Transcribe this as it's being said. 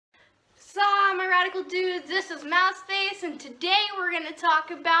Radical Dudes, this is Mouseface, and today we're going to talk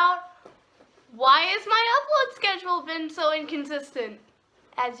about why has my upload schedule been so inconsistent.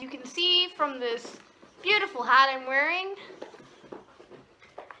 As you can see from this beautiful hat I'm wearing,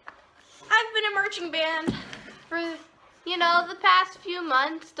 I've been a marching band for, the past few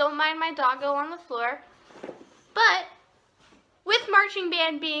months. Don't mind my doggo on the floor. But with marching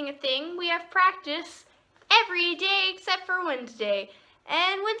band being a thing, we have practice every day except for Wednesday.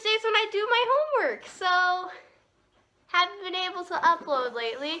 And Wednesday's when I do my homework, so haven't been able to upload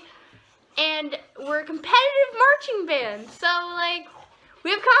lately. And we're a competitive marching band, so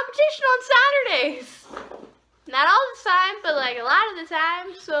we have competition on Saturdays. Not all the time, but a lot of the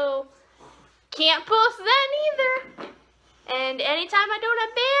time, so can't post then either. And anytime I don't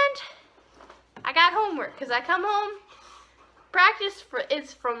have band, I got homework, because I come home, practice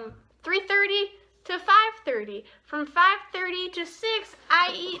is from 3:30 to 5:30. From 5:30 to 6,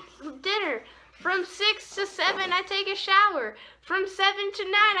 I eat dinner. From 6 to 7, I take a shower. From 7 to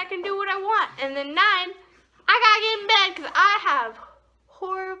 9, I can do what I want. And then 9, I gotta get in bed because I have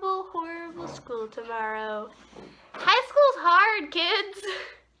horrible, horrible school tomorrow. High school's hard, kids.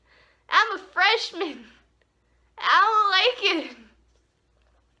 I'm a freshman. I don't like it.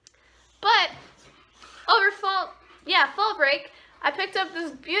 But over fall break, I picked up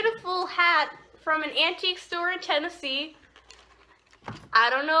this beautiful hat from an antique store in Tennessee.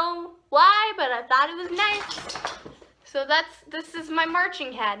 I don't know why, but I thought it was nice. So this is my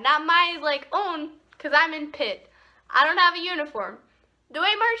marching hat, not my own, because I'm in pit. I don't have a uniform. The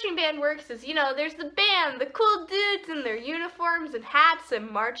way marching band works is, there's the band, the cool dudes in their uniforms and hats and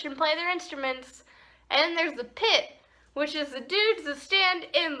march and play their instruments. And then there's the pit, which is the dudes that stand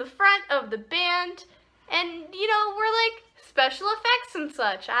in the front of the band. And, we're special effects and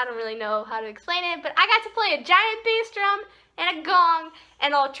such. I don't really know how to explain it, but I got to play a giant bass drum and a gong,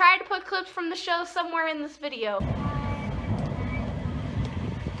 and I'll try to put clips from the show somewhere in this video.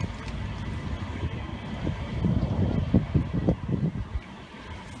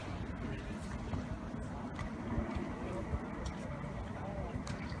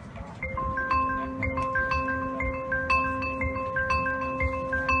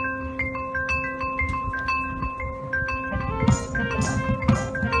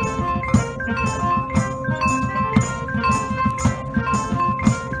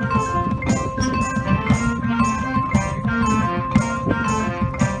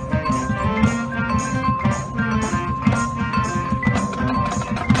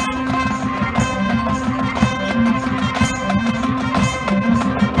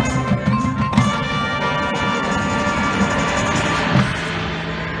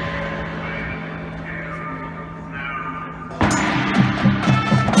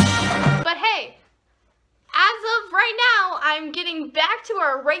 I'm getting back to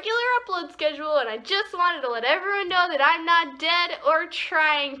our regular upload schedule, and I just wanted to let everyone know that I'm not dead or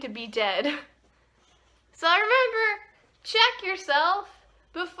trying to be dead. So remember, check yourself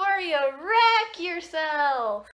before you wreck yourself.